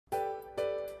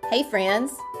Hey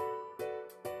friends!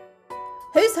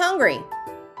 Who's hungry?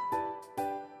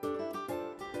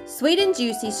 Sweet and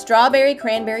juicy strawberry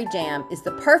cranberry jam is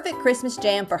the perfect Christmas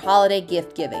jam for holiday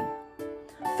gift giving.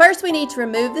 First, we need to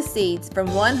remove the seeds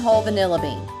from one whole vanilla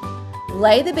bean.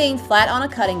 Lay the bean flat on a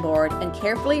cutting board and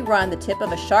carefully run the tip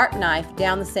of a sharp knife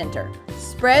down the center.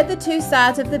 Spread the two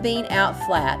sides of the bean out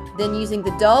flat, then using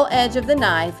the dull edge of the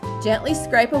knife, gently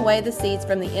scrape away the seeds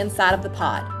from the inside of the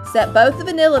pod. Set both the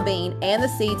vanilla bean and the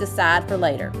seeds aside for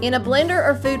later. In a blender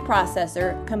or food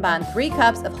processor, combine 3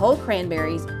 cups of whole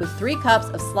cranberries with 3 cups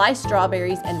of sliced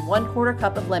strawberries and 1/4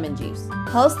 cup of lemon juice.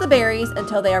 Pulse the berries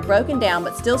until they are broken down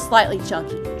but still slightly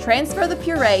chunky. Transfer the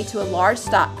puree to a large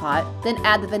stock pot, then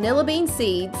add the vanilla bean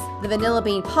seeds, the vanilla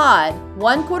bean pod,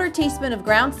 1/4 teaspoon of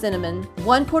ground cinnamon,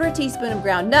 1/4 teaspoon of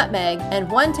ground nutmeg,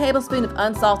 and 1 tablespoon of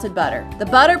unsalted butter. The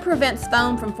butter prevents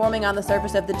foam from forming on the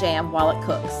surface of the jam while it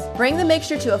cooks. Bring the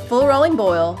mixture to a full rolling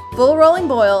boil. Full rolling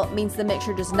boil means the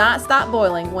mixture does not stop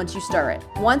boiling once you stir it.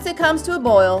 Once it comes to a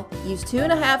boil, use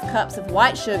 2½ cups of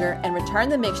white sugar and return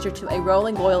the mixture to a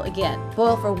rolling boil again.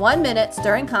 Boil for 1 minute,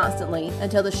 stirring constantly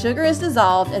until the sugar is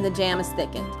dissolved and the jam is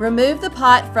thickened. Remove the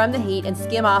pot from the heat and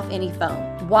skim off any foam.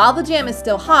 While the jam is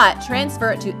still hot,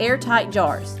 transfer it to airtight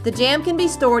jars. The jam can be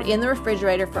stored in the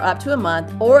refrigerator for up to a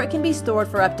month, or it can be stored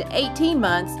for up to 18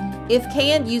 months if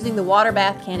canned using the water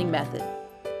bath canning method.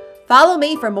 Follow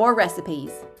me for more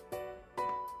recipes.